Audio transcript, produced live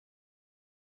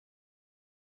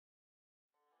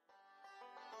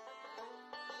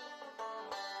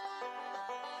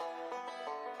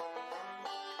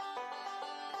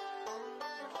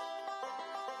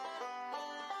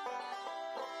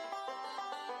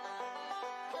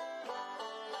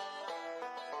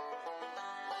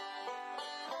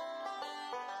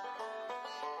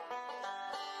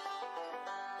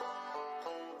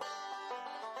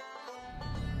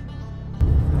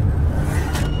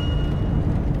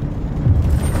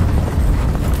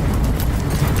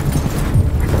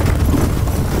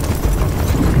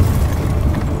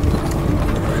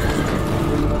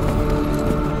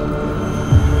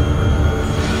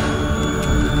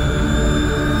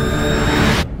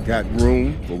Got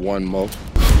room for one more?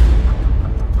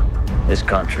 This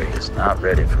country is not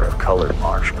ready for a colored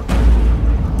marshal.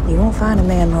 You won't find a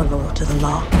man more loyal to the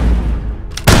law.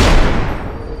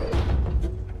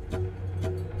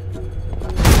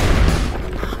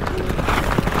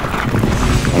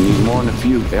 I need more than a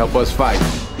few to help us fight.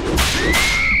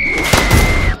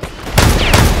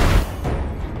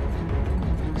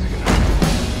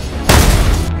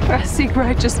 I seek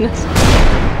righteousness.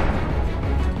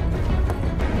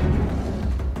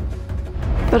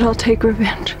 But I'll take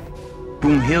revenge.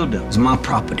 Broomhilda is my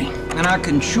property, and I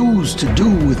can choose to do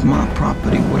with my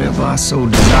property whatever I so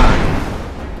desire.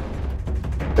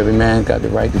 Every man got the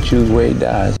right to choose where he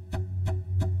dies.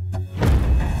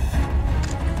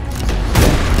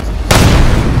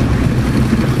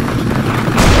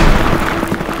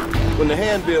 When the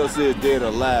handbill says dead or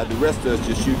alive, the rest of us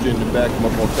just shoot you in the back, come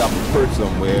up on top of a perch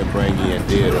somewhere, and bring you in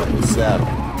dead off the saddle.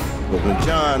 But when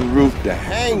John Roof, the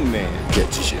hangman,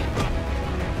 catches you,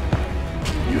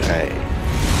 you hang.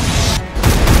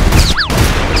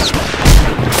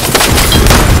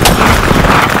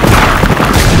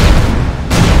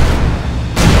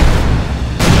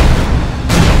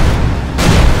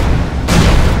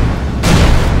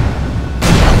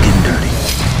 I'm getting dirty.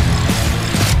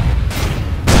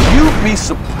 You'd be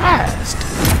surprised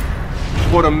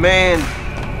what a man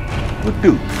would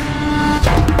do.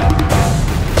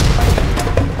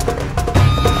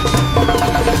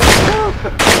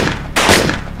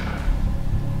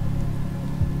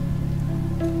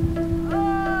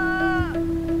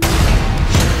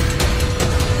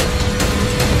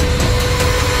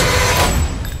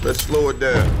 Let's slow it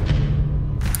down.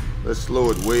 Let's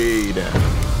slow it way down.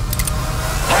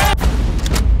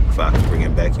 If I can bring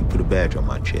him back, you put a badge on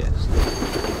my chest.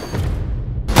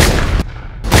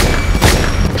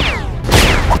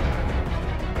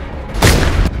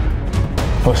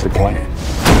 What's the plan?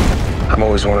 I've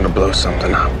always wanted to blow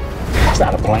something up. Is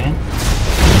that a plan?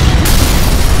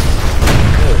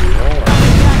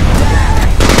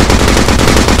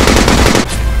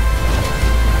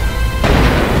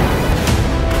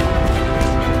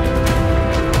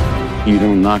 You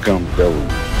don't knock on the door.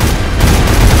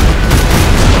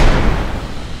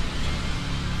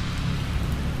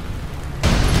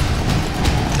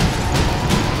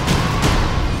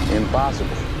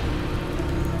 Impossible.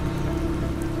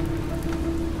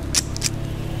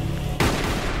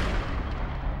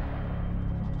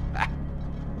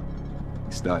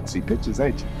 You're starting to see pictures,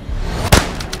 ain't you?